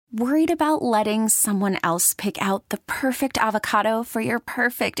Worried about letting someone else pick out the perfect avocado for your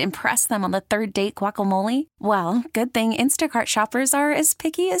perfect impress them on the third date guacamole? Well, good thing Instacart shoppers are as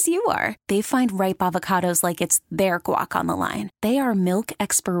picky as you are. They find ripe avocados like it's their guac on the line. They are milk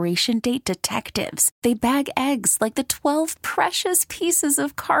expiration date detectives. They bag eggs like the 12 precious pieces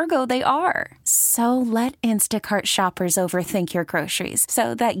of cargo they are. So let Instacart shoppers overthink your groceries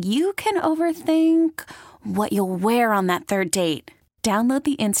so that you can overthink what you'll wear on that third date. Download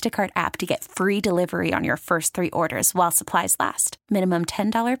the Instacart app to get free delivery on your first 3 orders while supplies last. Minimum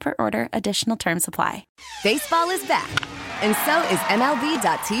 $10 per order. Additional terms apply. Baseball is back, and so is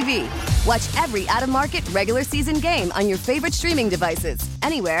MLB.tv. Watch every out-of-market regular season game on your favorite streaming devices.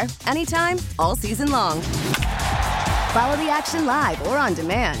 Anywhere, anytime, all season long. Follow the action live or on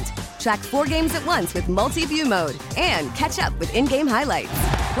demand. Track 4 games at once with multi-view mode and catch up with in-game highlights.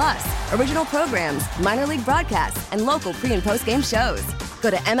 Plus, original programs, minor league broadcasts, and local pre- and post-game shows. Go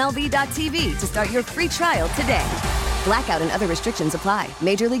to MLB.tv to start your free trial today. Blackout and other restrictions apply.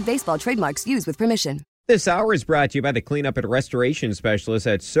 Major League Baseball trademarks used with permission. This hour is brought to you by the cleanup and restoration specialists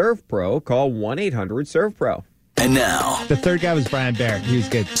at ServPro. Call 1-800-ServPro. And now, the third guy was Brian Barrett. He was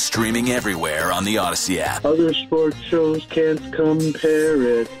good. Streaming everywhere on the Odyssey app. Other sports shows can't compare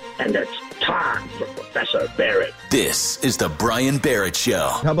it. And it's time for Professor Barrett. This is the Brian Barrett Show.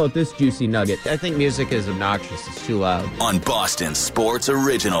 How about this juicy nugget? I think music is obnoxious. It's too loud. On Boston Sports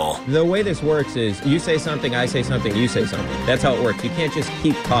Original. The way this works is you say something, I say something, you say something. That's how it works. You can't just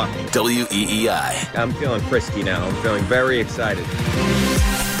keep talking. WEEI. I'm feeling frisky now. I'm feeling very excited.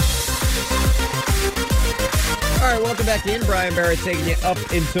 All right, welcome back in. Brian Barrett taking you up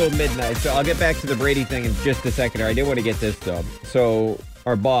until midnight. So I'll get back to the Brady thing in just a second. I did want to get this, though. So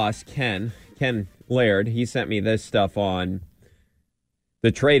our boss, Ken Laird, he sent me this stuff on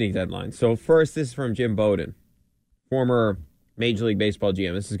the trading deadline. So first, this is from Jim Bowden, former Major League Baseball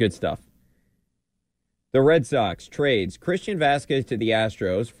GM. This is good stuff. The Red Sox trades Christian Vasquez to the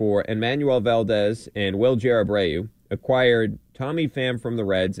Astros for Emmanuel Valdez and Wilyer Abreu, acquired Tommy Pham from the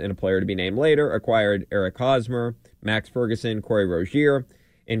Reds and a player to be named later, acquired Eric Hosmer, Max Ferguson, Corey Rozier,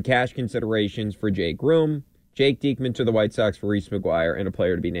 and cash considerations for Jake Groom, Jake Diekman to the White Sox for Reese McGuire, and a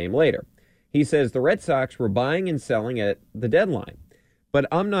player to be named later. He says the Red Sox were buying and selling at the deadline, but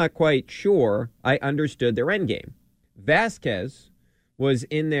I'm not quite sure I understood their endgame. Vasquez was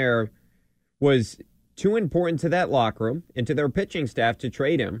too important to that locker room and to their pitching staff to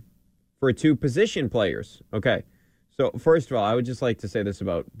trade him for 2 position players. Okay. So, first of all, I would just like to say this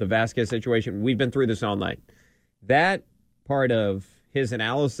about the Vasquez situation. We've been through this all night. That part of his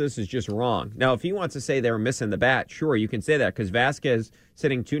analysis is just wrong. Now, if he wants to say they were missing the bat, sure, you can say that, because Vasquez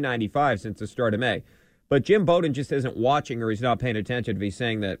sitting 295 since the start of May. But Jim Bowden just isn't watching, or he's not paying attention if he's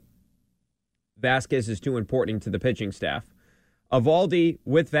saying that Vasquez is too important to the pitching staff. Eovaldi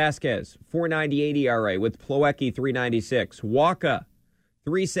with Vasquez, 4.98 ERA, with Plawecki, 3.96. Wacha,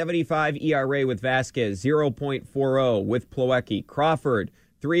 3.75 ERA with Vasquez, 0.40 with Plawecki. Crawford,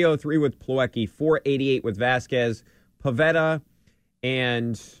 3.03 with Plawecki, 4.88 with Vasquez. Pivetta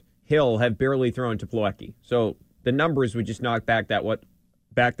and Hill have barely thrown to Plawecki. So the numbers would just not back that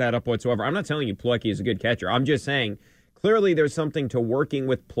up whatsoever. I'm not telling you Plawecki is a good catcher. I'm just saying clearly there's something to working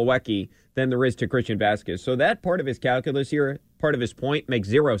with Plawecki than there is to Christian Vasquez. So that part of his calculus here, part of his point, makes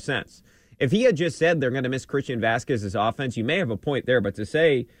 0 sense. If he had just said they're going to miss Christian Vasquez's offense, you may have a point there. But to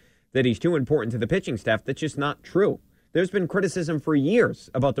say that he's too important to the pitching staff, that's just not true. There's been criticism for years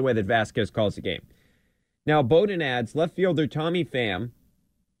about the way that Vasquez calls the game. Now, Bowden adds, left fielder Tommy Pham,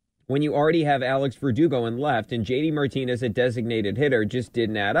 when you already have Alex Verdugo in left and JD Martinez a designated hitter, just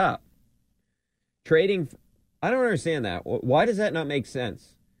didn't add up. I don't understand that. Why does that not make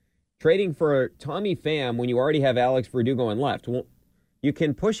sense? Trading for Tommy Pham when you already have Alex Verdugo in left. Well, you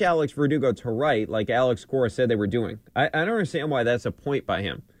can push Alex Verdugo to right like Alex Cora said they were doing. I don't understand why that's a point by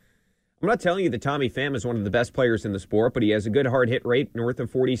him. I'm not telling you that Tommy Pham is one of the best players in the sport, but he has a good hard hit rate, north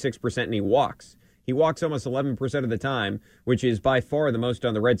of 46%, and he walks. He walks almost 11% of the time, which is by far the most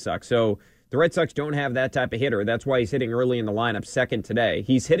on the Red Sox. So the Red Sox don't have that type of hitter. That's why he's hitting early in the lineup, second today.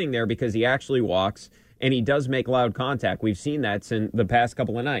 He's hitting there because he actually walks, and he does make loud contact. We've seen that in the past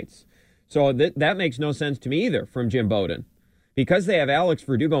couple of nights. So that makes no sense to me either from Jim Bowden. Because they have Alex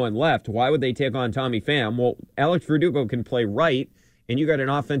Verdugo in left, why would they take on Tommy Pham? Well, Alex Verdugo can play right, and you got an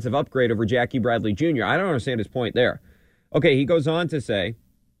offensive upgrade over Jackie Bradley Jr. I don't understand his point there. Okay, he goes on to say,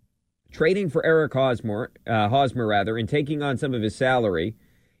 trading for Eric Hosmer, and taking on some of his salary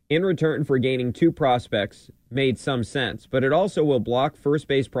in return for gaining 2 prospects made some sense, but it also will block first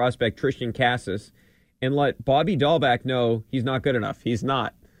base prospect Tristan Casas and let Bobby Dahlbeck know he's not good enough. He's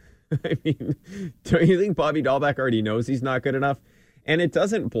not. I mean, don't you think Bobby Dahlbeck already knows he's not good enough? And it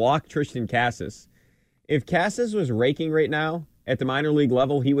doesn't block Tristan Casas. If Casas was raking right now at the minor league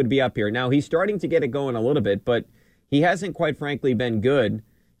level, he would be up here. Now, he's starting to get it going a little bit, but he hasn't, quite frankly, been good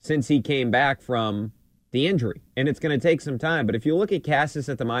since he came back from the injury. And it's going to take some time. But if you look at Casas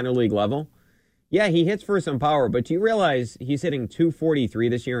at the minor league level, yeah, he hits for some power. But do you realize he's hitting .243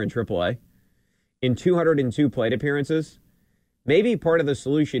 this year in AAA in 202 plate appearances? Maybe part of the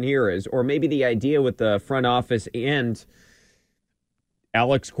solution here is, or maybe the idea with the front office and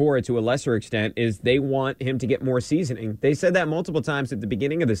Alex Cora to a lesser extent, is they want him to get more seasoning. They said that multiple times at the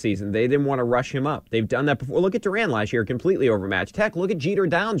beginning of the season. They didn't want to rush him up. They've done that before. Look at Duran last year, completely overmatched. Heck, look at Jeter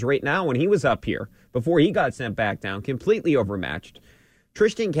Downs right now when he was up here before he got sent back down, completely overmatched.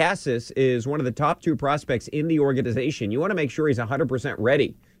 Tristan Casas is one of the top 2 prospects in the organization. You want to make sure he's 100%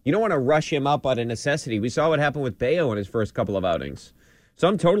 ready. You don't want to rush him up out of necessity. We saw what happened with Bayo in his first couple of outings. So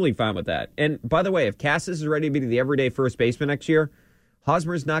I'm totally fine with that. And by the way, if Casas is ready to be the everyday first baseman next year,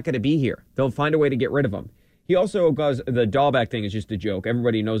 Hosmer's not going to be here. They'll find a way to get rid of him. He also goes, the Dahlbeck thing is just a joke.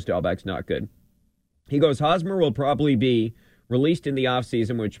 Everybody knows Dahlbeck's not good. He goes, Hosmer will probably be released in the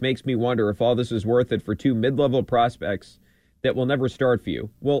offseason, which makes me wonder if all this is worth it for 2 mid-level prospects that will never start for you.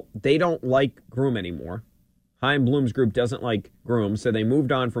 Well, they don't like Groom anymore. Chaim Bloom's group doesn't like Groom, so they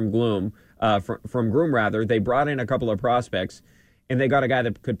moved on from Groom. They brought in a couple of prospects, and they got a guy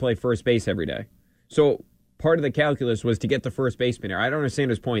that could play first base every day. So part of the calculus was to get the first baseman here. I don't understand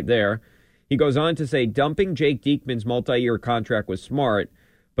his point there. He goes on to say, dumping Jake Diekman's multi-year contract was smart,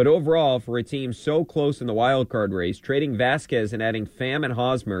 but overall, for a team so close in the wild card race, trading Vasquez and adding Pham and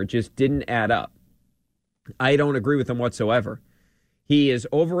Hosmer just didn't add up. I don't agree with him whatsoever. He is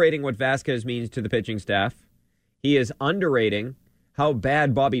overrating what Vasquez means to the pitching staff. He is underrating how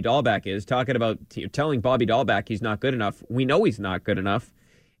bad Bobby Dahlbeck is, talking about telling Bobby Dahlbeck he's not good enough. We know he's not good enough.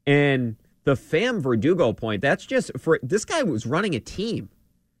 And the Pham Verdugo point, that's just for this guy was running a team.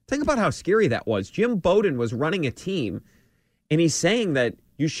 Think about how scary that was. Jim Bowden was running a team, and he's saying that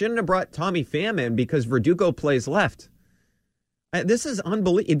you shouldn't have brought Tommy Pham in because Verdugo plays left. This is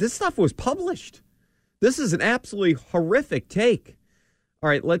unbelievable. This stuff was published. This is an absolutely horrific take. All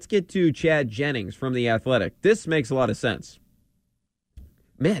right, let's get to Chad Jennings from The Athletic. This makes a lot of sense.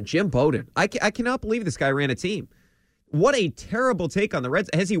 Man, Jim Bowden. I cannot believe this guy ran a team. What a terrible take on the Reds.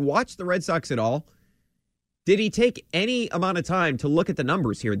 Has he watched the Red Sox at all? Did he take any amount of time to look at the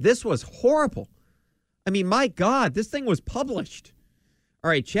numbers here? This was horrible. I mean, my God, this thing was published. All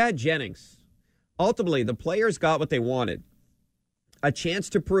right, Chad Jennings. Ultimately, the players got what they wanted. A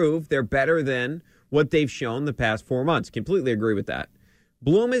chance to prove they're better than what they've shown the past 4 months. Completely agree with that.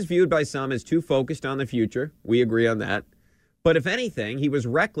 Bloom is viewed by some as too focused on the future. We agree on that. But if anything, he was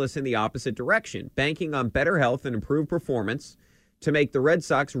reckless in the opposite direction, banking on better health and improved performance to make the Red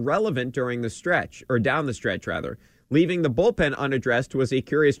Sox relevant during the stretch, or down the stretch, rather. Leaving the bullpen unaddressed was a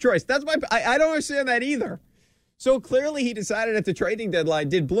curious choice. That's why I don't understand that either. So clearly he decided at the trading deadline,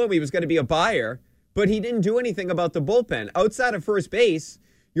 did Bloom, he was going to be a buyer, but he didn't do anything about the bullpen. Outside of first base,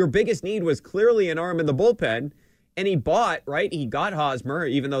 your biggest need was clearly an arm in the bullpen, and he bought, right? He got Hosmer,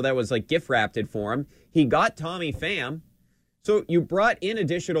 even though that was like gift-wrapped for him. He got Tommy Pham. So you brought in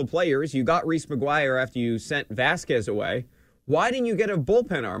additional players. You got Reese McGuire after you sent Vasquez away. Why didn't you get a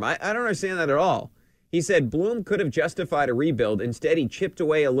bullpen arm? I don't understand that at all. He said Bloom could have justified a rebuild. Instead, he chipped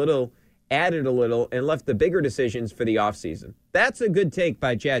away a little, added a little, and left the bigger decisions for the offseason. That's a good take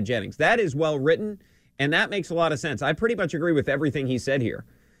by Chad Jennings. That is well written, and that makes a lot of sense. I pretty much agree with everything he said here.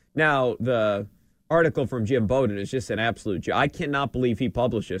 Now, the article from Jim Bowden is just an absolute joke. I cannot believe he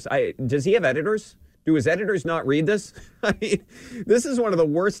published this. Does he have editors? Do his editors not read this? I mean, this is one of the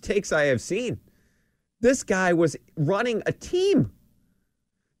worst takes I have seen. This guy was running a team.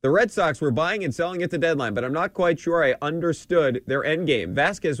 The Red Sox were buying and selling at the deadline, but I'm not quite sure I understood their end game.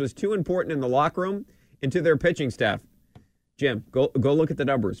 Vasquez was too important in the locker room and to their pitching staff. Jim, go look at the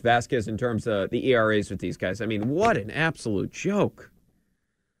numbers. Vasquez in terms of the ERAs with these guys. I mean, what an absolute joke.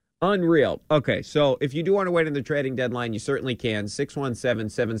 Unreal. Okay, so if you do want to wait in the trading deadline, you certainly can.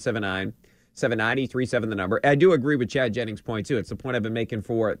 617-779-7937, the number. I do agree with Chad Jennings' point, too. It's the point I've been making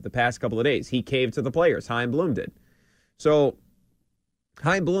for the past couple of days. He caved to the players. Chaim Bloom did. So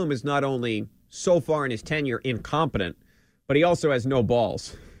Chaim Bloom is not only so far in his tenure incompetent, but he also has no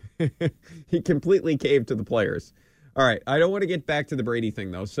balls. He completely caved to the players. All right, I don't want to get back to the Brady thing,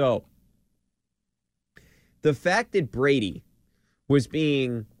 though. So the fact that Brady was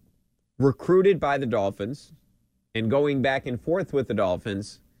being recruited by the Dolphins and going back and forth with the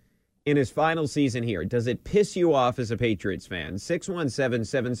Dolphins in his final season here, does it piss you off as a Patriots fan?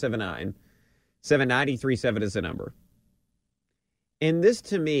 617-779-7937 is the number. And this,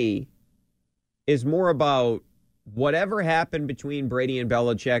 to me, is more about whatever happened between Brady and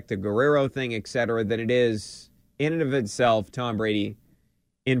Belichick, the Guerrero thing, et cetera, than it is in and of itself Tom Brady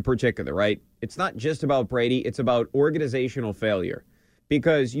in particular, right? It's not just about Brady. It's about organizational failure.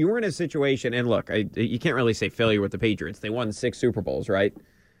 Because you were in a situation, and look, you can't really say failure with the Patriots. They won 6 Super Bowls, right?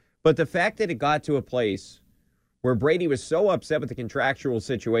 But the fact that it got to a place where Brady was so upset with the contractual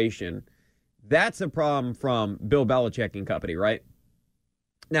situation, that's a problem from Bill Belichick and company, right?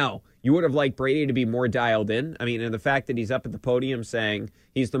 Now, you would have liked Brady to be more dialed in. I mean, and the fact that he's up at the podium saying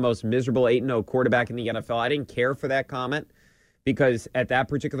he's the most miserable 8-0 quarterback in the NFL, I didn't care for that comment because at that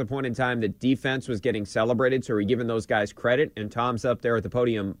particular point in time, the defense was getting celebrated, so we're giving those guys credit, and Tom's up there at the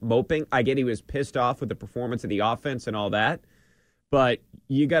podium moping. I get he was pissed off with the performance of the offense and all that, but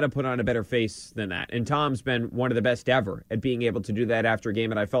you got to put on a better face than that. And Tom's been one of the best ever at being able to do that after a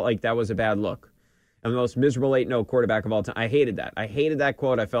game, and I felt like that was a bad look. I'm the most miserable 8-0 quarterback of all time. I hated that. I hated that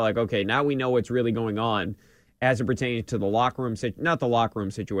quote. I felt like, okay, now we know what's really going on as it pertains to the locker room, not the locker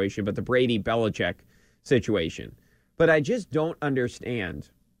room situation, but the Brady-Belichick situation. But I just don't understand,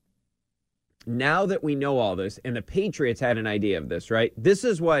 now that we know all this, and the Patriots had an idea of this, right? This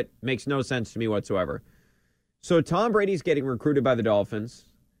is what makes no sense to me whatsoever. So Tom Brady's getting recruited by the Dolphins.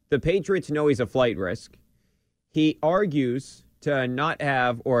 The Patriots know he's a flight risk. He argues to not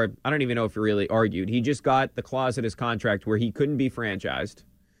have, or I don't even know if he really argued. He just got the clause in his contract where he couldn't be franchised.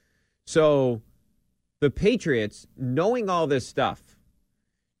 So the Patriots, knowing all this stuff,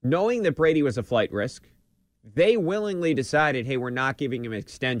 knowing that Brady was a flight risk, they willingly decided, hey, we're not giving him an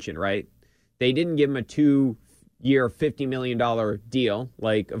extension, right? They didn't give him a 2-year, $50 million deal,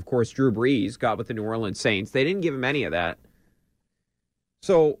 like, of course, Drew Brees got with the New Orleans Saints. They didn't give him any of that.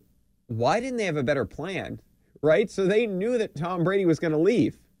 So why didn't they have a better plan, right? So they knew that Tom Brady was going to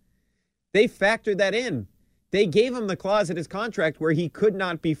leave. They factored that in. They gave him the clause in his contract where he could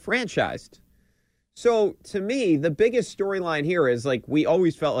not be franchised. So to me, the biggest storyline here is, like, we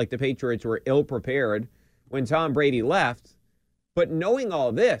always felt like the Patriots were ill-prepared when Tom Brady left. But knowing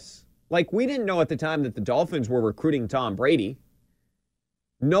all this, like, we didn't know at the time that the Dolphins were recruiting Tom Brady.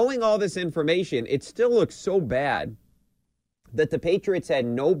 Knowing all this information, it still looks so bad that the Patriots had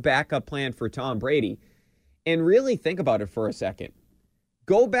no backup plan for Tom Brady. And really think about it for a second.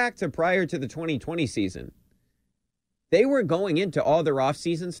 Go back to prior to the 2020 season. They were going into all their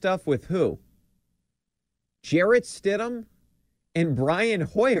offseason stuff with who? Jarrett Stidham and Brian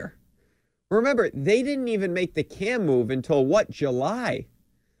Hoyer. Remember, they didn't even make the Cam move until, July?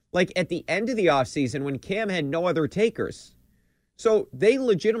 Like, at the end of the offseason when Cam had no other takers. So they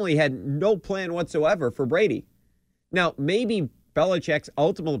legitimately had no plan whatsoever for Brady. Now, maybe Belichick's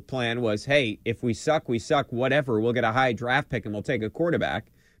ultimate plan was, hey, if we suck, whatever. We'll get a high draft pick and we'll take a quarterback.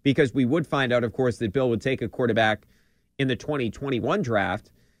 Because we would find out, of course, that Bill would take a quarterback in the 2021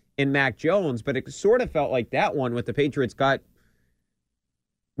 draft in Mac Jones. But it sort of felt like that one with the Patriots got,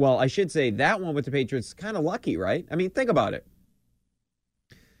 well, I should say that one with the Patriots kind of lucky, right? I mean, think about it.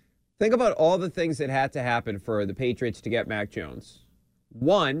 Think about all the things that had to happen for the Patriots to get Mac Jones.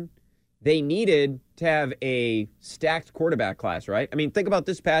 One, they needed to have a stacked quarterback class, right? I mean, think about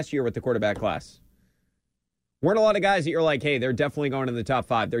this past year with the quarterback class. Weren't a lot of guys that you're like, hey, they're definitely going in the top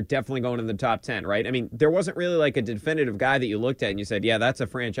 5. They're definitely going in the top 10, right? I mean, there wasn't really like a definitive guy that you looked at and you said, yeah, that's a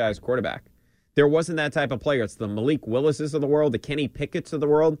franchise quarterback. There wasn't that type of player. It's the Malik Willises of the world, the Kenny Pickett's of the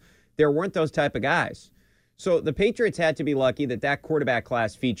world. There weren't those type of guys. So the Patriots had to be lucky that that quarterback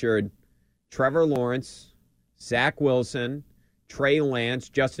class featured Trevor Lawrence, Zach Wilson, Trey Lance,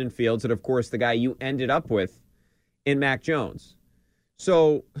 Justin Fields, and, of course, the guy you ended up with in Mac Jones.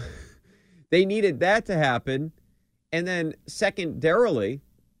 So they needed that to happen. And then secondarily,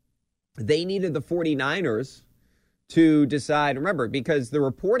 they needed the 49ers to decide. Remember, because the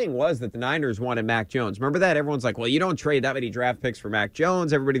reporting was that the Niners wanted Mac Jones. Remember that? Everyone's like, well, you don't trade that many draft picks for Mac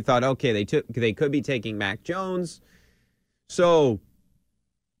Jones. Everybody thought, okay, they could be taking Mac Jones. So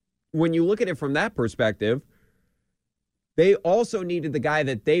when you look at it from that perspective, they also needed the guy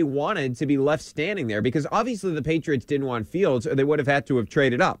that they wanted to be left standing there because obviously the Patriots didn't want Fields or they would have had to have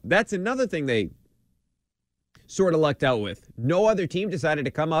traded up. That's another thing they sort of lucked out with. No other team decided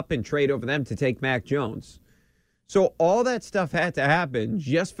to come up and trade over them to take Mac Jones. So all that stuff had to happen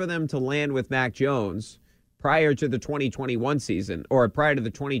just for them to land with Mac Jones prior to the 2021 season or prior to the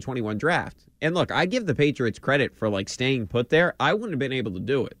 2021 draft. And look, I give the Patriots credit for like staying put there. I wouldn't have been able to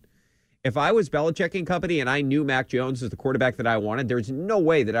do it. If I was Belichick and company and I knew Mac Jones was the quarterback that I wanted, there's no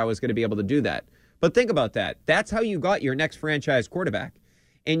way that I was going to be able to do that. But think about that. That's how you got your next franchise quarterback.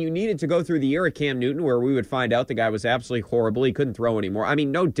 And you needed to go through the year of Cam Newton where we would find out the guy was absolutely horrible. He couldn't throw anymore. I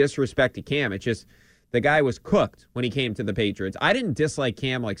mean, no disrespect to Cam. It's just the guy was cooked when he came to the Patriots. I didn't dislike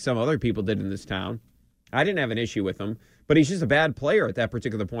Cam like some other people did in this town. I didn't have an issue with him, but he's just a bad player at that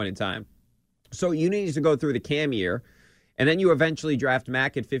particular point in time. So you need to go through the Cam year, and then you eventually draft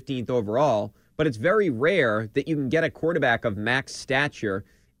Mac at 15th overall, but it's very rare that you can get a quarterback of Mac's stature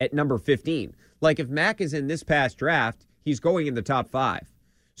at number 15. Like if Mac is in this past draft, he's going in the top 5.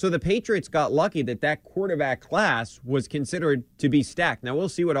 So the Patriots got lucky that quarterback class was considered to be stacked. Now, we'll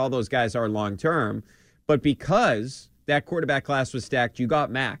see what all those guys are long term, but because that quarterback class was stacked, you got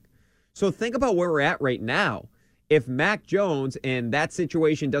Mac. So think about where we're at right now. If Mac Jones and that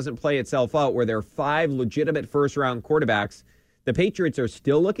situation doesn't play itself out where there are 5 legitimate first-round quarterbacks, the Patriots are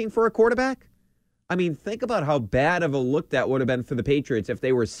still looking for a quarterback? I mean, think about how bad of a look that would have been for the Patriots if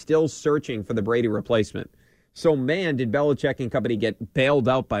they were still searching for the Brady replacement. So, man, did Belichick and company get bailed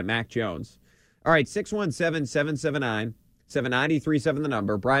out by Mac Jones. All right, 617-779-7937 the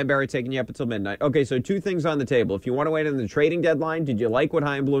number. Brian Barrett taking you up until midnight. Okay, so 2 things on the table. If you want to wait on the trading deadline, did you like what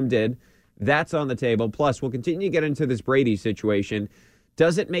Chaim Bloom did? That's on the table. Plus, we'll continue to get into this Brady situation.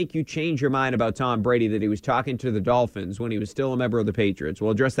 Does it make you change your mind about Tom Brady that he was talking to the Dolphins when he was still a member of the Patriots?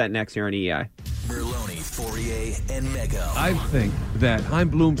 We'll address that next here on EI. Merlone, Fourier, and Mego. I think that Chaim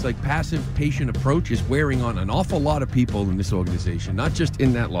Bloom's passive, patient approach is wearing on an awful lot of people in this organization, not just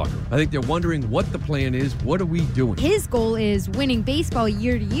in that locker room. I think they're wondering what the plan is. What are we doing? His goal is winning baseball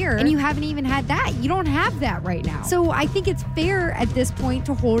year to year, and you haven't even had that. You don't have that right now. So I think it's fair at this point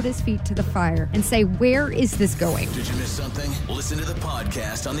to hold his feet to the fire and say, where is this going? Did you miss something? Listen to the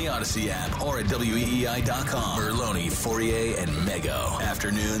podcast on the Odyssey app or at WEEI.com. Merlone, Fourier, and Mego.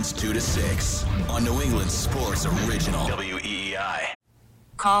 Afternoons 2 to 6 on New England Sports Original. WEEI.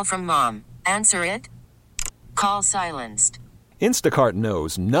 Call from mom. Answer it. Call silenced. Instacart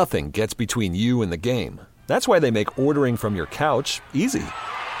knows nothing gets between you and the game. That's why they make ordering from your couch easy.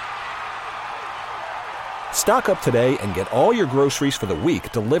 Stock up today and get all your groceries for the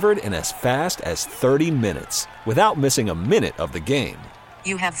week delivered in as fast as 30 minutes without missing a minute of the game.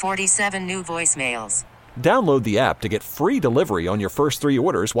 You have 47 new voicemails. Download the app to get free delivery on your first 3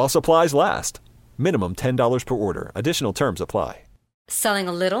 orders while supplies last. Minimum $10 per order. Additional terms apply. Selling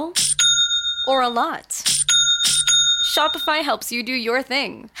a little or a lot? Shopify helps you do your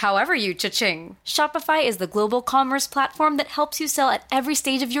thing, however you cha-ching. Shopify is the global commerce platform that helps you sell at every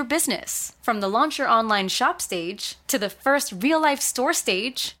stage of your business. From the launch your online shop stage, to the first real-life store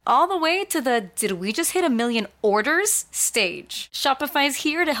stage, all the way to the did we just hit 1 million orders stage. Shopify's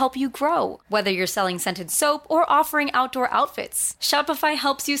here to help you grow. Whether you're selling scented soap or offering outdoor outfits, Shopify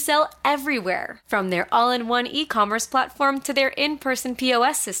helps you sell everywhere. From their all-in-one e-commerce platform to their in-person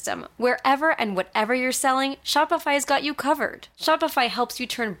POS system, wherever and whatever you're selling, Shopify's got you covered. Shopify helps you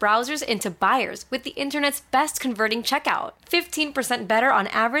turn browsers into buyers with the internet's best converting checkout. 15% better on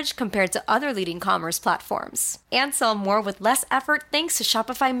average compared to other leading commerce platforms. And sell more with less effort thanks to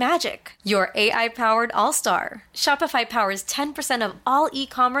Shopify Magic, your AI-powered all-star. Shopify powers 10% of all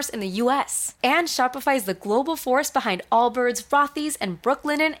e-commerce in the U.S. And Shopify is the global force behind Allbirds, Rothy's, and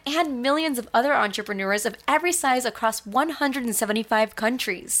Brooklinen, and millions of other entrepreneurs of every size across 175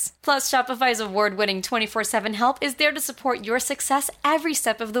 countries. Plus, Shopify's award-winning 24/7 help is there to support your success every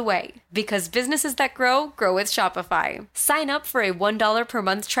step of the way. Because businesses that grow with Shopify. Sign up for a $1 per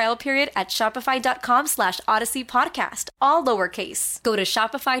month trial period at shopify.com/Odyssey Podcast, all lowercase. Go to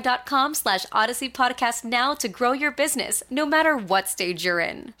shopify.com/Odyssey Podcast now to grow your business, no matter what stage you're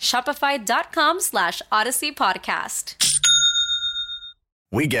in. Shopify.com/Odyssey Podcast.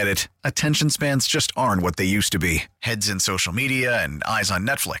 We get it. Attention spans just aren't what they used to be. Heads in social media and eyes on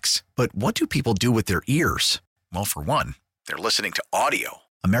Netflix. But what do people do with their ears? Well, for one, they're listening to audio.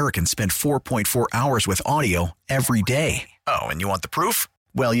 Americans spend 4.4 hours with audio every day. Oh, and you want the proof?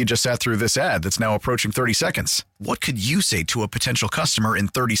 Well, you just sat through this ad that's now approaching 30 seconds. What could you say to a potential customer in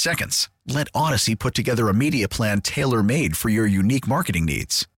 30 seconds? Let Odyssey put together a media plan tailor-made for your unique marketing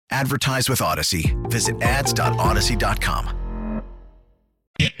needs. Advertise with Odyssey. Visit ads.odyssey.com.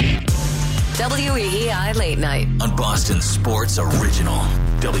 WEEI Late Night. On Boston Sports Original.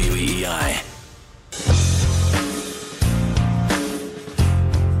 WEEI.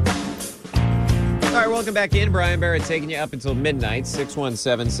 All right, welcome back in. Brian Barrett taking you up until midnight.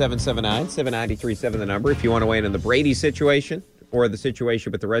 617-779-7937 the number. If you want to weigh in on the Brady situation or the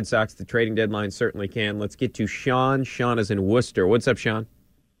situation with the Red Sox, the trading deadline certainly can. Let's get to Sean. Sean is in Worcester. What's up, Sean?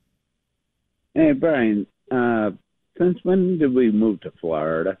 Hey, Brian. Since when did we move to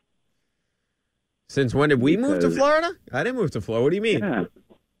Florida? Since when did we move to Florida? I didn't move to Florida. What do you mean?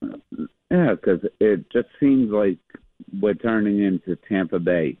 Yeah, because it just seems like we're turning into Tampa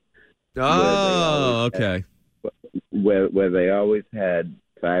Bay. Oh, okay. Where they always had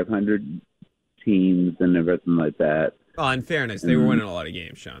 500 teams and everything like that. Oh, in fairness, they were winning a lot of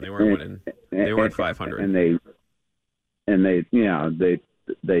games, Sean. They weren't winning. They weren't 500. And they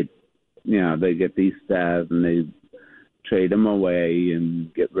they get these stars and they trade them away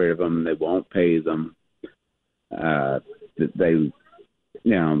and get rid of them. And they won't pay them. I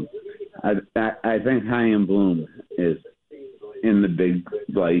think Chaim Bloom is in the big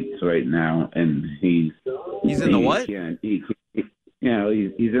lights right now, and he's in the what? He's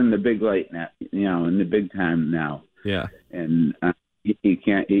in the big light now. In the big time now. Yeah. And he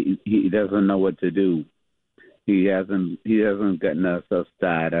can't. He doesn't know what to do. He hasn't gotten us a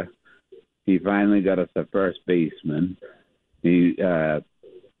starter. He finally got us a first baseman. He hasn't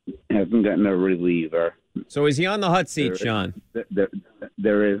gotten a reliever. So is he on the hot seat, Sean?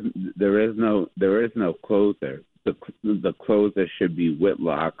 There is no closer. The closer should be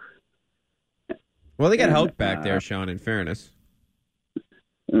Whitlock. Well, they got Houck back there, Sean. In fairness.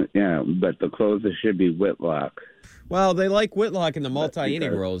 Yeah, but the closer should be Whitlock. Well, they like Whitlock in the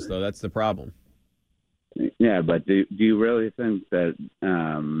multi-inning roles, though. That's the problem. Yeah, but do you really think that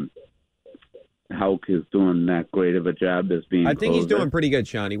Houck is doing that great of a job as being I think he's closer? doing pretty good,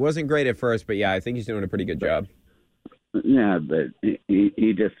 Sean. He wasn't great at first, but yeah, I think he's doing a pretty good job. Yeah, but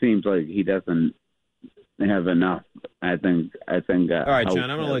he just seems like he doesn't have enough. I think. All right, Sean,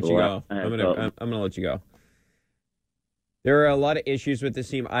 I'm going to let you go. I'm going to let you go. There are a lot of issues with this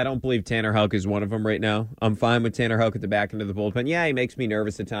team. I don't believe Tanner Houck is one of them right now. I'm fine with Tanner Houck at the back end of the bullpen. Yeah, he makes me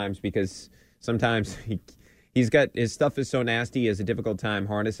nervous at times because sometimes he's got his stuff is so nasty. He has a difficult time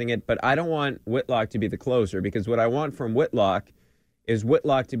harnessing it. But I don't want Whitlock to be the closer because what I want from Whitlock is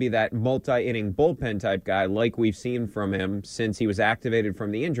Whitlock to be that multi-inning bullpen type guy like we've seen from him since he was activated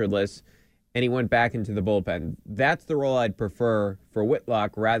from the injured list and he went back into the bullpen. That's the role I'd prefer for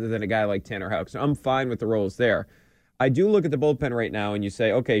Whitlock rather than a guy like Tanner Houck. So I'm fine with the roles there. I do look at the bullpen right now and you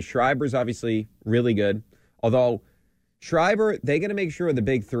say, okay, Schreiber's obviously really good. Although Schreiber, they're going to make sure the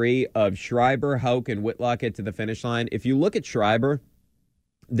big three of Schreiber, Houck, and Whitlock get to the finish line. If you look at Schreiber,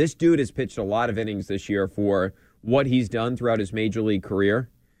 this dude has pitched a lot of innings this year for what he's done throughout his major league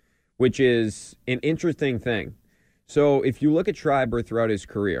career, which is an interesting thing. So if you look at Schreiber throughout his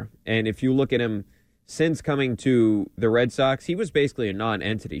career, and if you look at him since coming to the Red Sox, he was basically a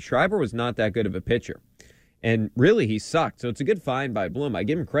non-entity. Schreiber was not that good of a pitcher. And really, he sucked. So it's a good find by Bloom. I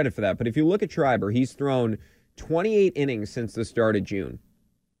give him credit for that. But if you look at Schreiber, he's thrown 28 innings since the start of June.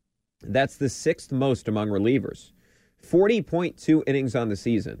 That's the sixth most among relievers. 40.2 innings on the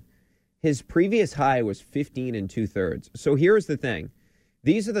season. His previous high was 15 2/3. So here's the thing.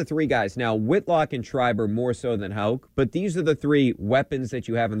 These are the three guys. Now, Whitlock and Schreiber more so than Houck, but these are the three weapons that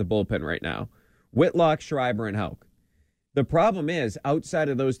you have in the bullpen right now. Whitlock, Schreiber, and Houck. The problem is, outside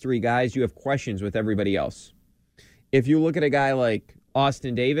of those three guys, you have questions with everybody else. If you look at a guy like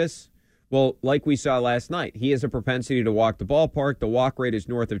Austin Davis, well, like we saw last night, he has a propensity to walk the ballpark. The walk rate is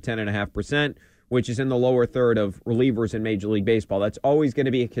north of 10.5%, which is in the lower third of relievers in Major League Baseball. That's always going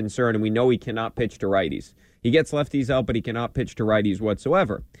to be a concern, and we know he cannot pitch to righties. He gets lefties out, but he cannot pitch to righties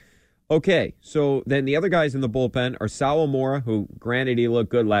whatsoever. Okay, so then the other guys in the bullpen are Sawamura, who, granted, he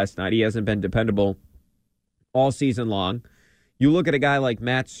looked good last night. He hasn't been dependable all season long. You look at a guy like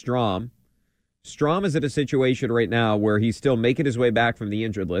Matt Strahm. Strahm is at a situation right now where he's still making his way back from the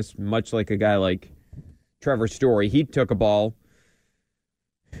injured list, much like a guy like Trevor Story. He took a ball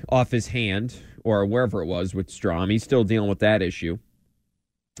off his hand or wherever it was with Strahm. He's still dealing with that issue.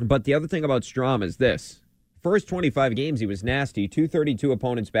 But the other thing about Strahm is this. First 25 games, he was nasty. 232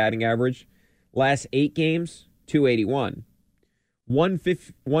 opponent's batting average. Last 8 games, 281.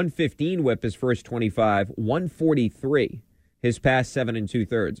 115 whip his first 25, 143 his past 7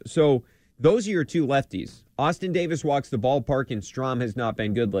 2/3. So those are your two lefties. Austin Davis walks the ballpark and Strahm has not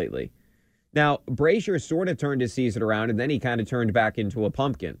been good lately. Now, Brazier sort of turned his season around and then he kind of turned back into a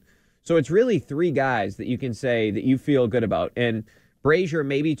pumpkin. So it's really three guys that you can say that you feel good about. And Brazier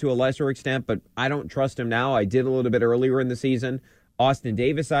maybe to a lesser extent, but I don't trust him now. I did a little bit earlier in the season. Austin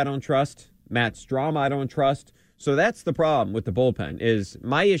Davis I don't trust. Matt Strahm I don't trust. So that's the problem with the bullpen. Is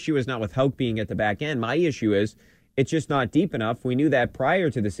my issue is not with Houck being at the back end. My issue is it's just not deep enough. We knew that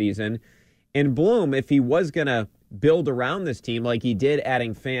prior to the season. And Bloom, if he was going to build around this team like he did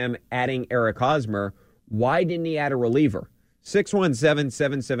adding Pham, adding Eric Hosmer, why didn't he add a reliever?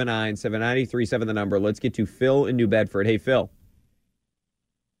 617-779-7937, the number. Let's get to Phil in New Bedford. Hey, Phil.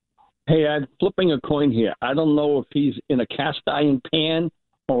 Hey, I'm flipping a coin here. I don't know if he's in a cast iron pan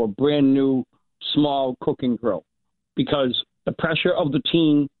or a brand new small cooking grill, because the pressure of the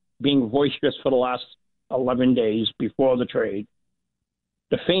team being boisterous for the last 11 days before the trade,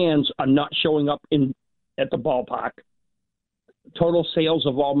 the fans are not showing up at the ballpark. Total sales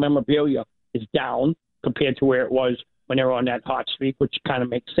of all memorabilia is down compared to where it was when they were on that hot streak, which kind of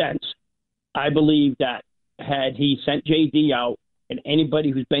makes sense. I believe that had he sent JD out, and anybody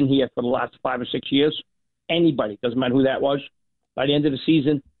who's been here for the last 5 or 6 years, anybody, doesn't matter who that was, by the end of the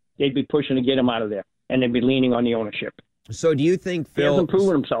season, they'd be pushing to get him out of there, and they'd be leaning on the ownership. So do you think, Phil... He hasn't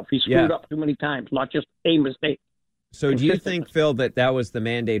proven himself. He's screwed up too many times, not just a mistake. So do you think, Phil, that was the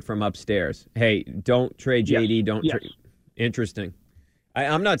mandate from upstairs? Hey, don't trade JD, don't trade... Interesting.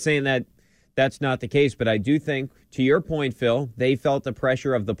 I'm not saying that that's not the case, but I do think, to your point, Phil, they felt the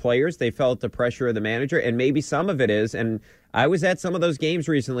pressure of the players, they felt the pressure of the manager, and maybe some of it is, and I was at some of those games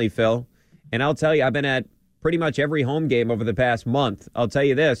recently, Phil, and I'll tell you, I've been at pretty much every home game over the past month. I'll tell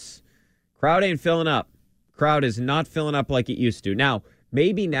you this, crowd ain't filling up. Crowd is not filling up like it used to. Now,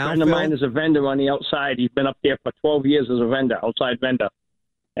 maybe now, Phil... A friend of mine is a vendor on the outside. He's been up there for 12 years as a vendor, outside vendor,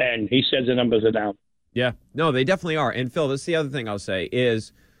 and he says the numbers are down. Yeah, no, they definitely are. And, Phil, this is the other thing I'll say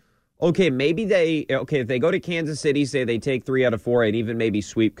is, okay, if they go to Kansas City, say they take 3 out of 4 and even maybe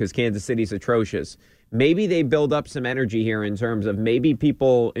sweep because Kansas City's atrocious, maybe they build up some energy here in terms of maybe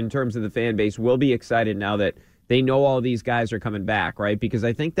people, in terms of the fan base, will be excited now that they know all these guys are coming back, right? Because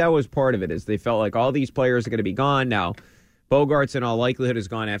I think that was part of it, is they felt like all these players are going to be gone now. Bogarts, in all likelihood, is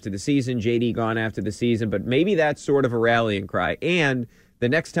gone after the season. JD gone after the season. But maybe that's sort of a rallying cry. And the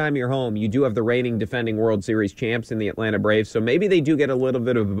next time you're home, you do have the reigning defending World Series champs in the Atlanta Braves. So maybe they do get a little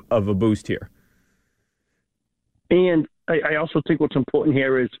bit of a boost here. And I also think what's important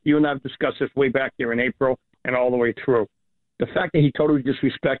here is, you and I have discussed this way back there in April and all the way through. The fact that he totally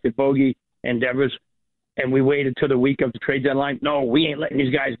disrespected Bogey and Devers, and we waited till the week of the trade deadline. No, we ain't letting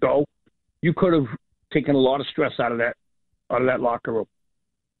these guys go. You could have taken a lot of stress out of that locker room.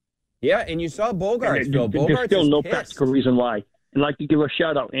 Yeah, and you saw Bogarts, Phil. There's still no practical reason why. And I'd like to give a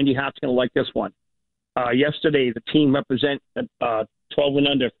shout-out. Andy Hart's going to like this one. Yesterday, the team represent 12 and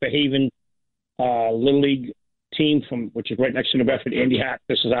under Fairhaven Little League team, which is right next to New Bedford. Andy Hart,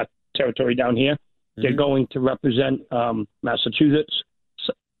 this is our territory down here. Mm-hmm. They're going to represent Massachusetts.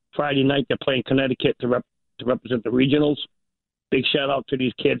 Friday night, they're playing Connecticut to represent the regionals. Big shout-out to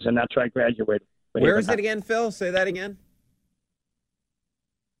these kids, and that's why I graduated. Where is it again, Phil? Say that again.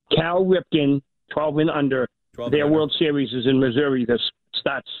 Cal Ripken, 12 and under. Their World Series is in Missouri. This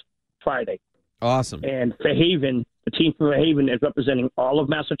starts Friday. Awesome. And Fairhaven, the team from Fairhaven is representing all of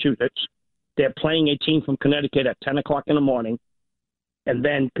Massachusetts. They're playing a team from Connecticut at 10 o'clock in the morning. And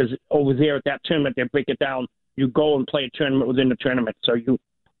then, because over there at that tournament, they break it down. You go and play a tournament within the tournament. So you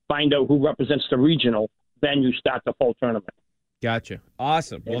find out who represents the regional. Then you start the full tournament. Gotcha.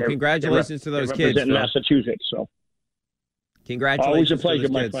 Awesome. Well, congratulations to those kids. Representing Massachusetts. So congratulations. Always a pleasure,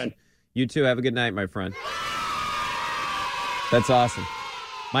 to those kids. My friend. You too. Have a good night, my friend. That's awesome.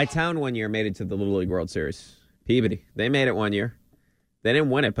 My town one year made it to the Little League World Series. Peabody. They made it one year. They didn't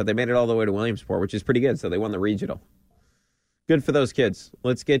win it, but they made it all the way to Williamsport, which is pretty good. So they won the regional. Good for those kids.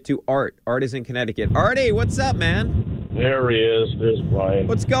 Let's get to Art. Art is in Connecticut. Artie, what's up, man? There he is. There's Brian.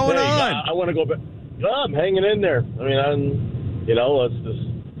 What's going on? I want to go back. No, I'm hanging in there. I mean,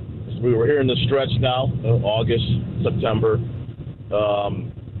 we were here in the stretch now, August, September.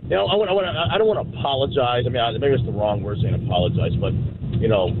 I don't want to apologize. I mean, maybe it's the wrong word saying apologize, but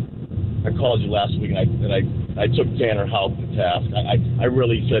I called you last week and I took Tanner Houck to task. I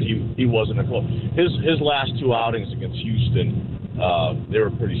really said he wasn't a close. His last 2 outings against Houston, they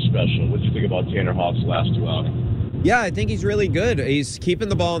were pretty special. What did you think about Tanner Houck's last 2 outings? Yeah, I think he's really good. He's keeping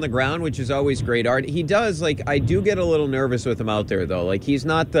the ball on the ground, which is always great, Art. He does, I do get a little nervous with him out there, though. He's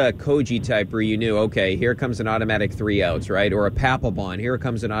not the Koji type where you knew, okay, here comes an automatic 3 outs, right? Or a Papelbon, here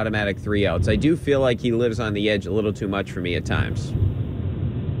comes an automatic 3 outs. I do feel like he lives on the edge a little too much for me at times.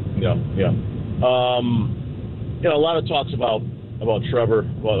 Yeah. A lot of talks about Trevor,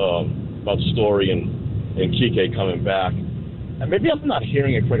 about Story and Kike coming back. And maybe I'm not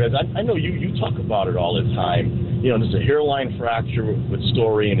hearing it correctly. I know you talk about it all the time. There's a hairline fracture with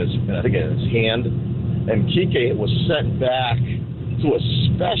Story in I think in his hand, and Kike was sent back to a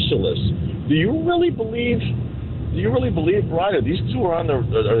specialist. Do you really believe, Brian, that these two are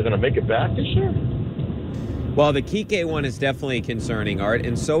going to make it back this year? Well, the Kike one is definitely concerning, Art,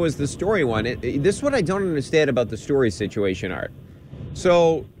 and so is the Story one. This is what I don't understand about the Story situation, Art.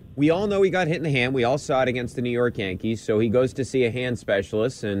 So we all know he got hit in the hand. We all saw it against the New York Yankees. So he goes to see a hand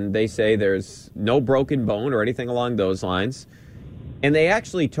specialist, and they say there's no broken bone or anything along those lines. And they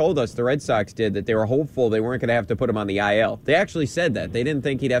actually told us, the Red Sox did, that they were hopeful they weren't going to have to put him on the IL. They actually said that. They didn't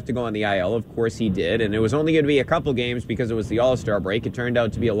think he'd have to go on the IL. Of course he did. And it was only going to be a couple games because it was the All-Star break. It turned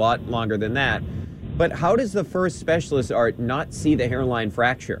out to be a lot longer than that. But how does the first specialist, Art, not see the hairline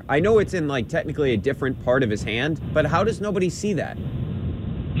fracture? I know it's in, technically a different part of his hand, but how does nobody see that?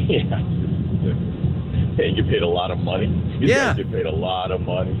 Yeah. Hey, you paid a lot of money. You guys get paid a lot of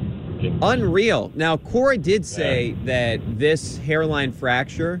money. Unreal. Now, Cora did say that this hairline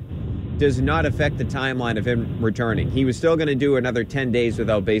fracture does not affect the timeline of him returning. He was still going to do another 10 days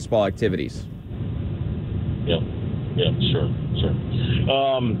without baseball activities. Yeah, sure.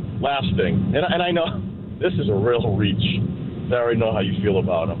 Last thing, and I know this is a real reach. I already know how you feel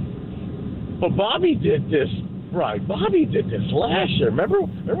about him. But Bobby did this, right? Bobby did this last year. Remember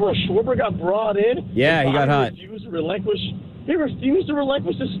when Schwarber got brought in? Yeah, he got hot. He refused to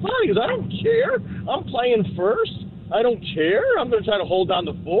relinquish his spot. He goes, I don't care. I'm playing first. I don't care. I'm going to try to hold down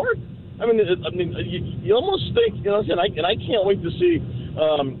the fort. I mean, you almost think, and I can't wait to see,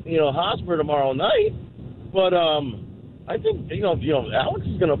 Hosmer tomorrow night. But I think, Alex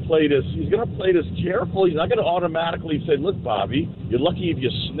is going to play this. He's going to play this careful. He's not going to automatically say, look, Bobby, you're lucky if you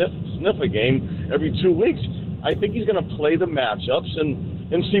sniff a game every 2 weeks. I think he's going to play the matchups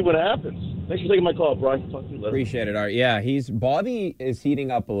and see what happens. Thanks for taking my call, Brian. Talk to you later. Appreciate it, Art. Yeah, Bobby is heating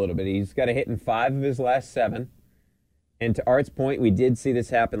up a little bit. He's got a hit in 5 of his last 7. And to Art's point, we did see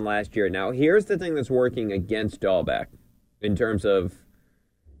this happen last year. Now, here's the thing that's working against Dahlbeck in terms of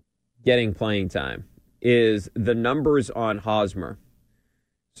getting playing time is the numbers on Hosmer.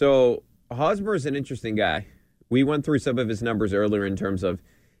 So Hosmer is an interesting guy. We went through some of his numbers earlier in terms of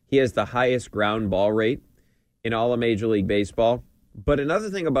he has the highest ground ball rate in all of Major League Baseball. But another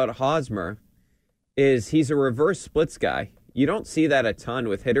thing about Hosmer is he's a reverse splits guy. You don't see that a ton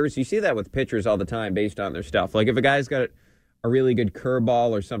with hitters. You see that with pitchers all the time based on their stuff. Like if a guy's got a really good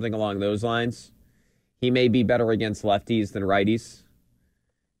curveball or something along those lines, he may be better against lefties than righties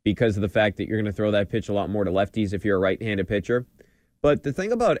because of the fact that you're going to throw that pitch a lot more to lefties if you're a right-handed pitcher. But the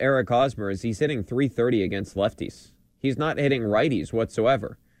thing about Eric Hosmer is he's hitting .330 against lefties. He's not hitting righties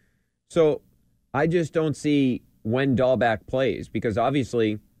whatsoever. So I just don't see when Dahlbeck plays because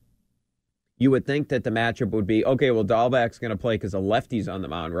obviously you would think that the matchup would be, okay, well, Dahlbeck's going to play because a lefty's on the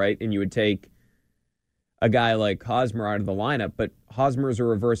mound, right? And you would take a guy like Hosmer out of the lineup, but Hosmer's a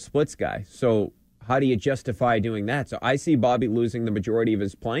reverse splits guy. So how do you justify doing that? So I see Bobby losing the majority of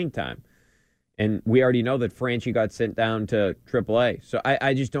his playing time. And we already know that Franchi got sent down to AAA. So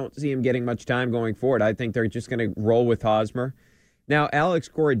I just don't see him getting much time going forward. I think they're just going to roll with Hosmer. Now, Alex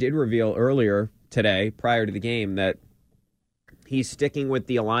Cora did reveal earlier today, prior to the game, that he's sticking with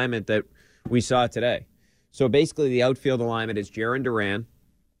the alignment that we saw today. So basically the outfield alignment is Jarren Duran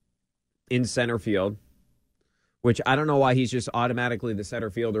in center field, which I don't know why he's just automatically the center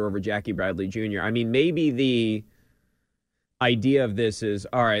fielder over Jackie Bradley Jr. I mean, maybe the idea of this is,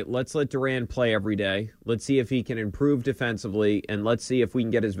 all right, let's let Duran play every day. Let's see if he can improve defensively, and let's see if we can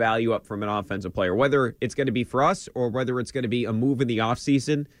get his value up from an offensive player. Whether it's going to be for us or whether it's going to be a move in the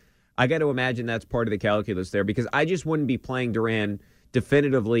offseason, I got to imagine that's part of the calculus there because I just wouldn't be playing Duran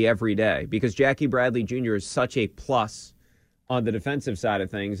definitively every day because Jackie Bradley Jr. is such a plus on the defensive side of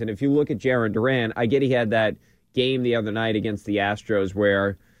things. And if you look at Jarren Duran, I get he had that game the other night against the Astros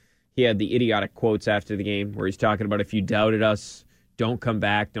where he had the idiotic quotes after the game where he's talking about if you doubted us, don't come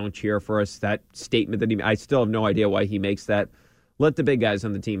back, don't cheer for us. That statement that I still have no idea why he makes that. Let the big guys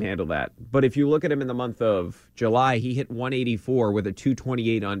on the team handle that. But if you look at him in the month of July, he hit 184 with a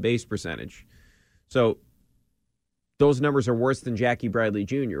 228 on-base percentage. So those numbers are worse than Jackie Bradley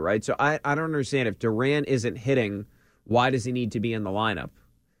Jr., right? So I don't understand. If Duran isn't hitting, why does he need to be in the lineup?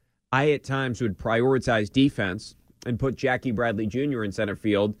 I, at times, would prioritize defense and put Jackie Bradley Jr. in center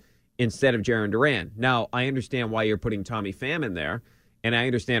field instead of Jarren Duran. Now, I understand why you're putting Tommy Pham in there, and I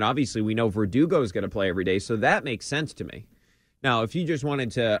understand, obviously, we know Verdugo is going to play every day, so that makes sense to me. Now, if you just wanted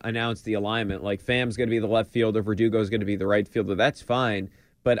to announce the alignment, like Pham's going to be the left fielder, Verdugo's going to be the right fielder, that's fine.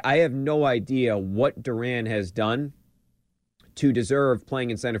 But I have no idea what Duran has done to deserve playing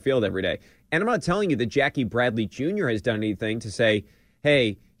in center field every day. And I'm not telling you that Jackie Bradley Jr. has done anything to say,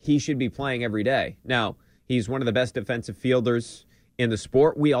 hey, he should be playing every day. Now, he's one of the best defensive fielders in the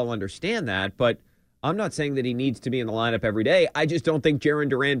sport. We all understand that. But I'm not saying that he needs to be in the lineup every day. I just don't think Jarren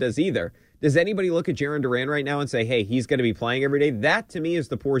Duran does either. Does anybody look at Jarren Duran right now and say, hey, he's going to be playing every day? That, to me, is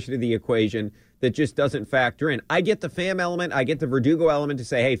the portion of the equation that just doesn't factor in. I get the Pham element. I get the Verdugo element to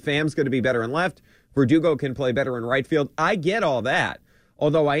say, hey, Pham's going to be better in left. Verdugo can play better in right field. I get all that.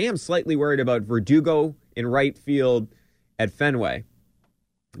 Although I am slightly worried about Verdugo in right field at Fenway.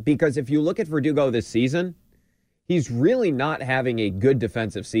 Because if you look at Verdugo this season, he's really not having a good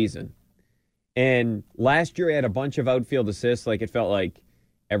defensive season. And last year he had a bunch of outfield assists. Like, it felt like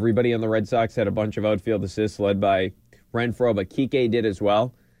everybody on the Red Sox had a bunch of outfield assists led by Renfroe, but Kike did as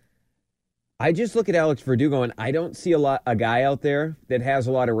well. I just look at Alex Verdugo, and I don't see a guy out there that has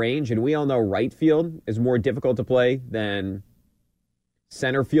a lot of range. And we all know right field is more difficult to play than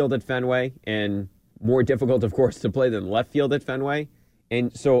center field at Fenway. And more difficult, of course, to play than left field at Fenway.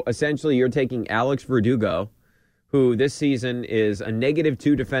 And so essentially you're taking Alex Verdugo, who this season is a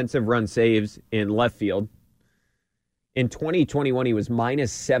 -2 defensive run saves in left field. In 2021, he was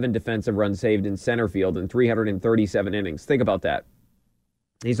 -7 defensive runs saved in center field in 337 innings. Think about that.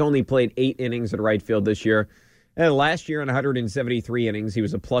 He's only played 8 innings at right field this year. And last year in 173 innings, he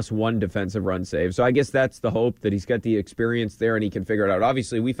was a +1 defensive run save. So I guess that's the hope, that he's got the experience there and he can figure it out.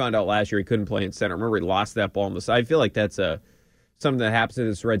 Obviously, we found out last year he couldn't play in center. Remember, he lost that ball on the side. I feel like that's something that happens to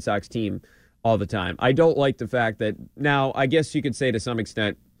this Red Sox team all the time. I don't like the fact that now, I guess you could say to some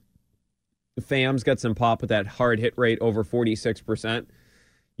extent, Pham's got some pop with that hard hit rate over 46%.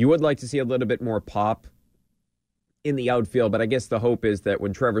 You would like to see a little bit more pop in the outfield, but I guess the hope is that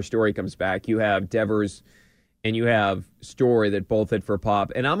when Trevor Story comes back, you have Devers and you have Story that both hit for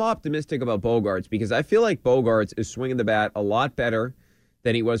pop. And I'm optimistic about Bogaerts because I feel like Bogaerts is swinging the bat a lot better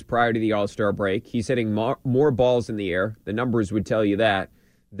than he was prior to the All-Star break. He's hitting more balls in the air. The numbers would tell you that.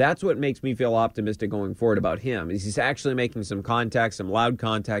 That's what makes me feel optimistic going forward about him, is he's actually making some contact, some loud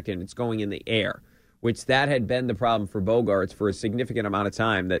contact, and it's going in the air, which that had been the problem for Bogaerts for a significant amount of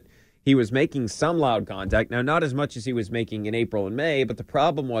time, that he was making some loud contact. Now, not as much as he was making in April and May, but the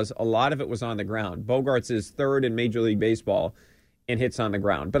problem was a lot of it was on the ground. Bogaerts is third in Major League Baseball in hits on the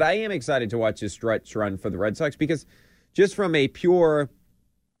ground. But I am excited to watch his stretch run for the Red Sox because just from a pure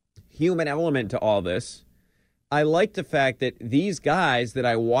human element to all this, I like the fact that these guys that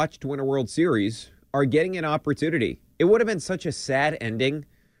I watched win a World Series are getting an opportunity. It would have been such a sad ending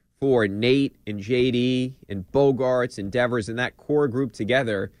for Nate and JD and Bogaerts and Devers and that core group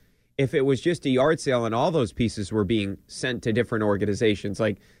together if it was just a yard sale and all those pieces were being sent to different organizations.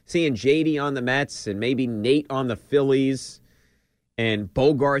 Like seeing JD on the Mets and maybe Nate on the Phillies and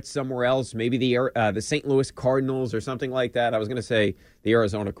Bogaerts somewhere else, maybe the St. Louis Cardinals or something like that. I was going to say the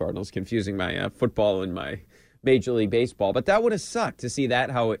Arizona Cardinals, confusing my football and my Major League Baseball. But that would have sucked to see that,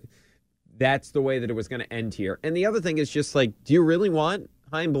 that's the way that it was going to end here. And the other thing is just like, do you really want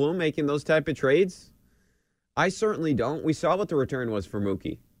Chaim Bloom making those type of trades? I certainly don't. We saw what the return was for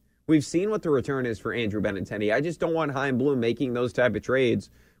Mookie. We've seen what the return is for Andrew Benintendi. I just don't want Chaim Bloom making those type of trades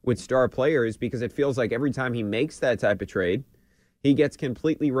with star players because it feels like every time he makes that type of trade, he gets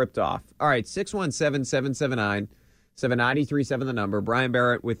completely ripped off. All right, 617-779-7937 the number. Brian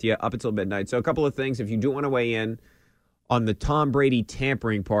Barrett with you up until midnight. So a couple of things. If you do want to weigh in on the Tom Brady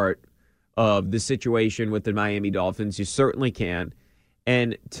tampering part of the situation with the Miami Dolphins, you certainly can.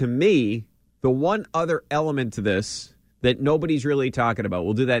 And to me, the one other element to this that nobody's really talking about,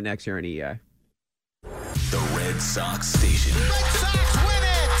 we'll do that next year on EI. The Red Sox station. Red Sox win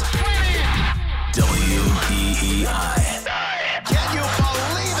it! WEEI. Can you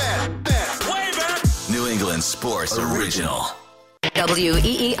believe it? Way back. New England Sports Original.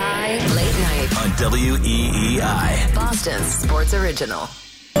 WEEI Late Night. On WEEI. Boston's Sports Original.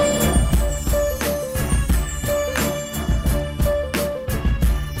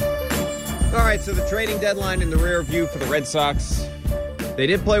 All right, so the trading deadline in the rear view for the Red Sox. They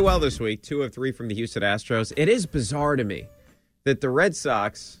did play well this week, 2 of 3 from the Houston Astros. It is bizarre to me that the Red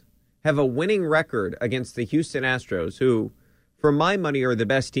Sox have a winning record against the Houston Astros, who, for my money, are the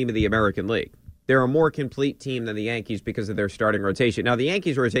best team of the American League. They're a more complete team than the Yankees because of their starting rotation. Now, the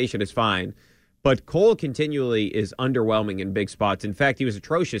Yankees' rotation is fine, but Cole continually is underwhelming in big spots. In fact, he was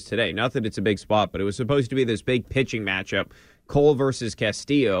atrocious today. Not that it's a big spot, but it was supposed to be this big pitching matchup, Cole versus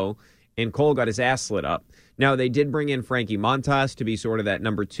Castillo, and Cole got his ass slit up. Now, they did bring in Frankie Montas to be sort of that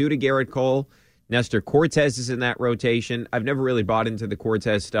number 2 to Garrett Cole. Nestor Cortez is in that rotation. I've never really bought into the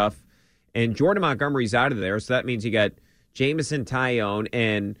Cortez stuff. And Jordan Montgomery's out of there, so that means you got Jameson Taillon.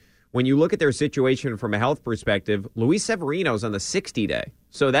 And when you look at their situation from a health perspective, Luis Severino's on the 60-day.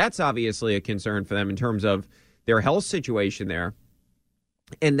 So that's obviously a concern for them in terms of their health situation there.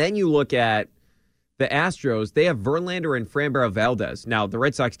 And then you look at the Astros, they have Verlander and Framber Valdez. Now, the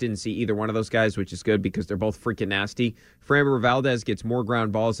Red Sox didn't see either one of those guys, which is good because they're both freaking nasty. Framber Valdez gets more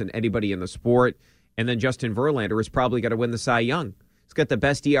ground balls than anybody in the sport. And then Justin Verlander is probably going to win the Cy Young. He's got the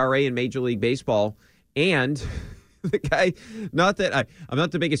best ERA in Major League Baseball. And the guy, not that I'm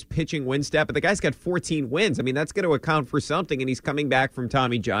not the biggest pitching win stat, but the guy's got 14 wins. I mean, that's going to account for something. And he's coming back from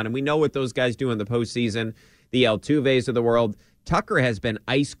Tommy John. And we know what those guys do in the postseason, the Altuves of the world. Tucker has been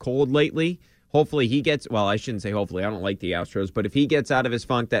ice cold lately. Hopefully he gets, well, I shouldn't say hopefully. I don't like the Astros. But if he gets out of his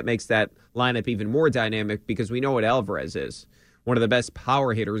funk, that makes that lineup even more dynamic because we know what Alvarez is. One of the best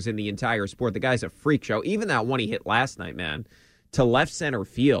power hitters in the entire sport. The guy's a freak show. Even that one he hit last night, man, to left center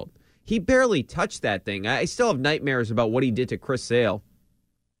field. He barely touched that thing. I still have nightmares about what he did to Chris Sale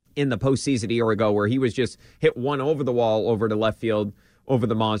in the postseason a year ago where he was just hit one over the wall over to left field over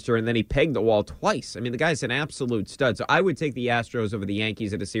the monster, and then he pegged the wall twice. I mean, the guy's an absolute stud. So I would take the Astros over the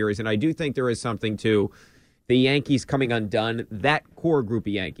Yankees at a series, and I do think there is something to the Yankees coming undone, that core group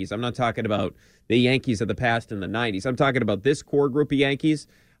of Yankees. I'm not talking about the Yankees of the past in the 90s. I'm talking about this core group of Yankees.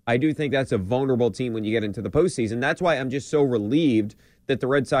 I do think that's a vulnerable team when you get into the postseason. That's why I'm just so relieved that the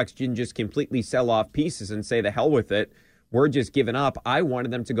Red Sox didn't just completely sell off pieces and say the hell with it. We're just giving up. I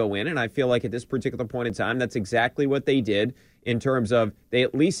wanted them to go in, and I feel like at this particular point in time, that's exactly what they did in terms of they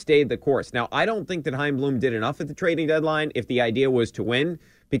at least stayed the course. Now, I don't think that Chaim Bloom did enough at the trading deadline if the idea was to win,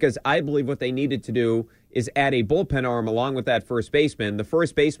 because I believe what they needed to do is add a bullpen arm along with that first baseman. The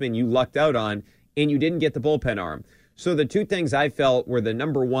first baseman you lucked out on, and you didn't get the bullpen arm. So the two things I felt were the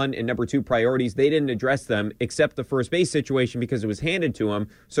number one and number two priorities. They didn't address them except the first base situation because it was handed to them.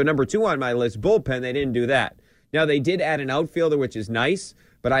 So number two on my list, bullpen, they didn't do that. Now, they did add an outfielder, which is nice,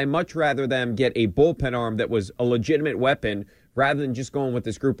 but I much rather them get a bullpen arm that was a legitimate weapon rather than just going with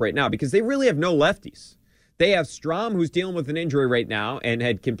this group right now, because they really have no lefties. They have Strahm, who's dealing with an injury right now and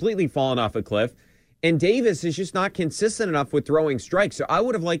had completely fallen off a cliff, and Davis is just not consistent enough with throwing strikes. So I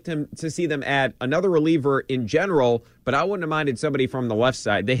would have liked to see them add another reliever in general, but I wouldn't have minded somebody from the left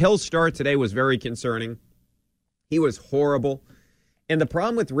side. The Hill start today was very concerning. He was horrible. And the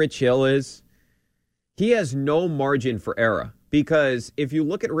problem with Rich Hill is he has no margin for error, because if you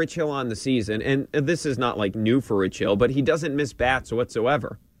look at Rich Hill on the season, and this is not like new for Rich Hill, but he doesn't miss bats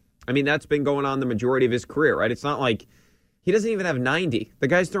whatsoever. I mean, that's been going on the majority of his career, right? It's not like he doesn't even have 90. The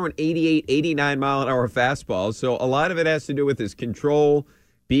guy's throwing 88, 89 mile an hour fastballs. So a lot of it has to do with his control,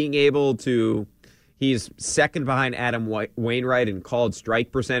 being able to, he's second behind Adam Wainwright in called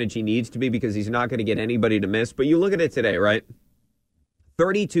strike percentage. He needs to be, because he's not going to get anybody to miss. But you look at it today, right?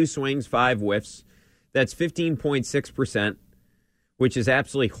 32 swings, 5 whiffs. That's 15.6%, which is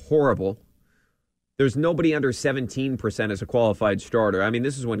absolutely horrible. There's nobody under 17% as a qualified starter. I mean,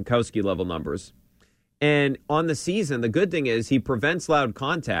 this is Winkowski level numbers. And on the season, the good thing is he prevents loud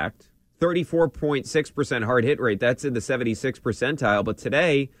contact, 34.6% hard hit rate. That's in the 76th percentile. But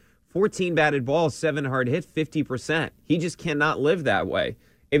today, 14 batted balls, 7 hard hit, 50%. He just cannot live that way.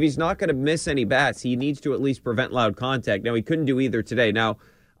 If he's not going to miss any bats, he needs to at least prevent loud contact. Now, he couldn't do either today. Now,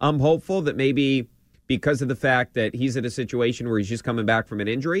 I'm hopeful that maybe because of the fact that he's in a situation where he's just coming back from an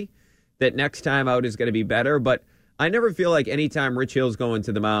injury, that next time out is going to be better. But I never feel like anytime Rich Hill's going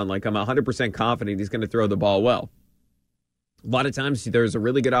to the mound, like I'm 100% confident he's going to throw the ball well. A lot of times there's a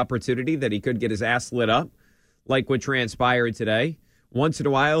really good opportunity that he could get his ass lit up, like what transpired today. Once in a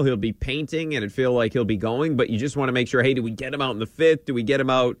while, he'll be painting and it feel like he'll be going, but you just want to make sure, hey, do we get him out in the fifth? Do we get him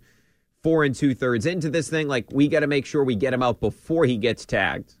out 4 2/3 into this thing? Like, we got to make sure we get him out before he gets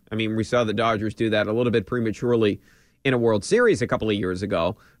tagged. I mean, we saw the Dodgers do that a little bit prematurely in a World Series a couple of years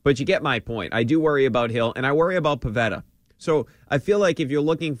ago, but you get my point. I do worry about Hill, and I worry about Pivetta. So I feel like if you're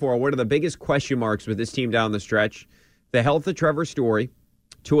looking for what are the biggest question marks with this team down the stretch, the health of Trevor Story,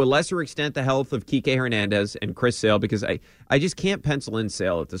 to a lesser extent the health of Kike Hernandez and Chris Sale, because I just can't pencil in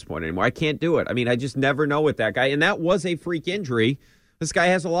Sale at this point anymore. I can't do it. I mean, I just never know with that guy, and that was a freak injury. This guy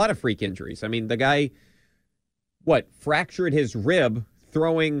has a lot of freak injuries. I mean, the guy, fractured his rib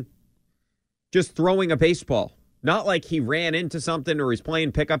throwing a baseball. Not like he ran into something or he's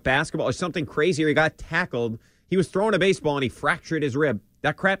playing pickup basketball or something crazy or he got tackled. He was throwing a baseball and he fractured his rib.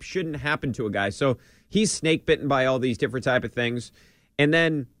 That crap shouldn't happen to a guy. So he's snake bitten by all these different type of things. And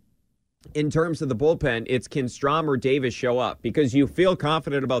then in terms of the bullpen, it's can Strahm or Davis show up? Because you feel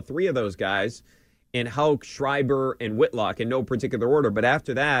confident about 3 of those guys in Houck, Schreiber, and Whitlock in no particular order. But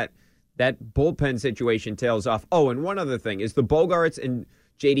after that, that bullpen situation tails off. Oh, and one other thing is the Bogaerts and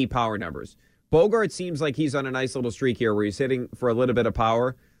J.D. power numbers. Bogart seems like he's on a nice little streak here where he's hitting for a little bit of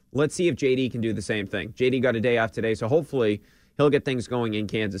power. Let's see if J.D. can do the same thing. J.D. got a day off today, so hopefully he'll get things going in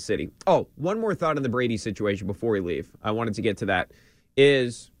Kansas City. Oh, one more thought on the Brady situation before we leave. I wanted to get to that.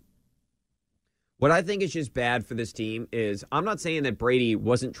 Is what I think is just bad for this team is I'm not saying that Brady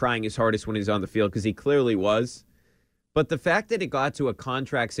wasn't trying his hardest when he was on the field, because he clearly was. But the fact that it got to a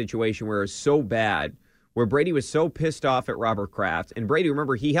contract situation where it was so bad, where Brady was so pissed off at Robert Kraft. And Brady,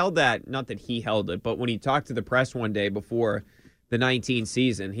 remember, he held that, not that he held it, but when he talked to the press one day before the 19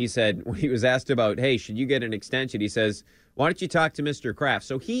 season, he said, when he was asked about, hey, should you get an extension? He says, why don't you talk to Mr. Kraft?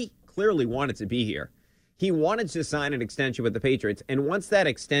 So he clearly wanted to be here. He wanted to sign an extension with the Patriots. And once that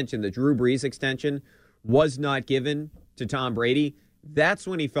extension, the Drew Brees extension, was not given to Tom Brady, that's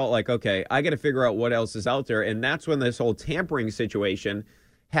when he felt like, okay, I got to figure out what else is out there. And that's when this whole tampering situation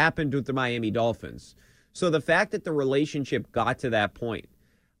happened with the Miami Dolphins. So the fact that the relationship got to that point,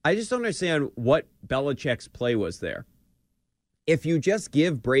 I just don't understand what Belichick's play was there. If you just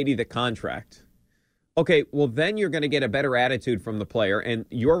give Brady the contract, Okay, well, then you're going to get a better attitude from the player, and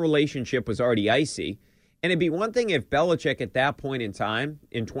your relationship was already icy. And it'd be one thing if Belichick at that point in time,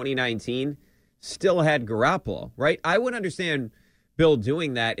 in 2019, still had Garoppolo, right? I would understand Bill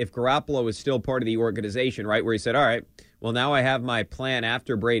doing that if Garoppolo was still part of the organization, right? Where he said, all right, well, now I have my plan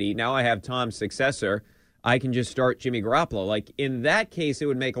after Brady. Now I have Tom's successor. I can just start Jimmy Garoppolo. Like, in that case, it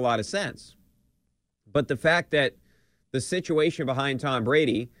would make a lot of sense. But the fact that the situation behind Tom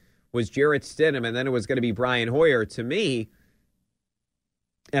Brady was Jarrett Stidham and then it was going to be Brian Hoyer, to me,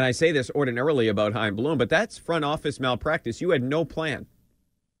 and I say this ordinarily about Chaim Bloom, but that's front office malpractice. You had no plan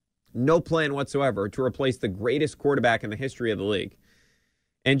whatsoever to replace the greatest quarterback in the history of the league.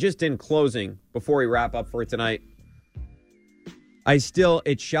 And just in closing, before we wrap up for tonight,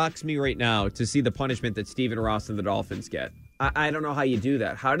 it shocks me right now to see the punishment that Stephen Ross and the Dolphins get. I don't know how you do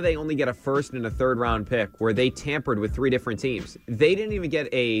that. How do they only get a first and a third round pick where they tampered with 3 different teams? They didn't even get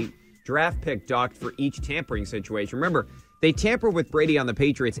a draft pick docked for each tampering situation. Remember, they tampered with Brady on the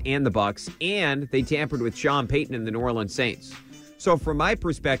Patriots and the Bucks, and they tampered with Sean Payton and the New Orleans Saints. So from my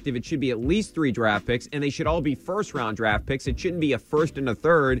perspective, it should be at least 3 draft picks, and they should all be first-round draft picks. It shouldn't be a first and a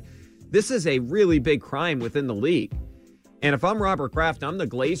third. This is a really big crime within the league. And if I'm Robert Kraft, I'm the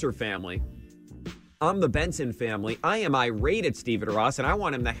Glazer family, I'm the Benson family, I am irate at Stephen Ross, and I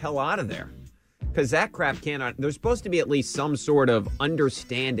want him the hell out of there. Because that crap cannot... There's supposed to be at least some sort of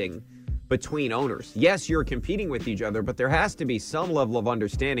understanding between owners. Yes, you're competing with each other, but there has to be some level of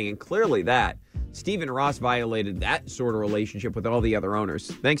understanding, and clearly Stephen Ross violated that sort of relationship with all the other owners.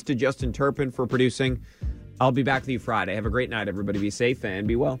 Thanks to Justin Turpin for producing. I'll be back with you Friday. Have a great night, everybody. Be safe and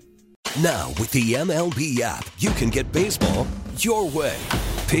be well. Now, with the MLB app, you can get baseball your way.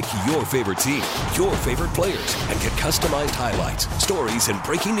 Pick your favorite team, your favorite players, and get customized highlights, stories, and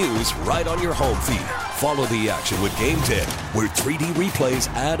breaking news right on your home feed. Follow the action with Game 10, where 3D replays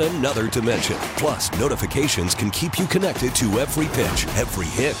add another dimension. Plus, notifications can keep you connected to every pitch, every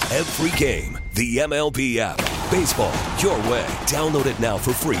hit, every game. The MLB app. Baseball your way. Download it now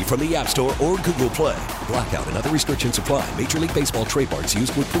for free from the App Store or Google Play. Blackout and other restrictions apply. Major League Baseball trademarks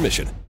used with permission.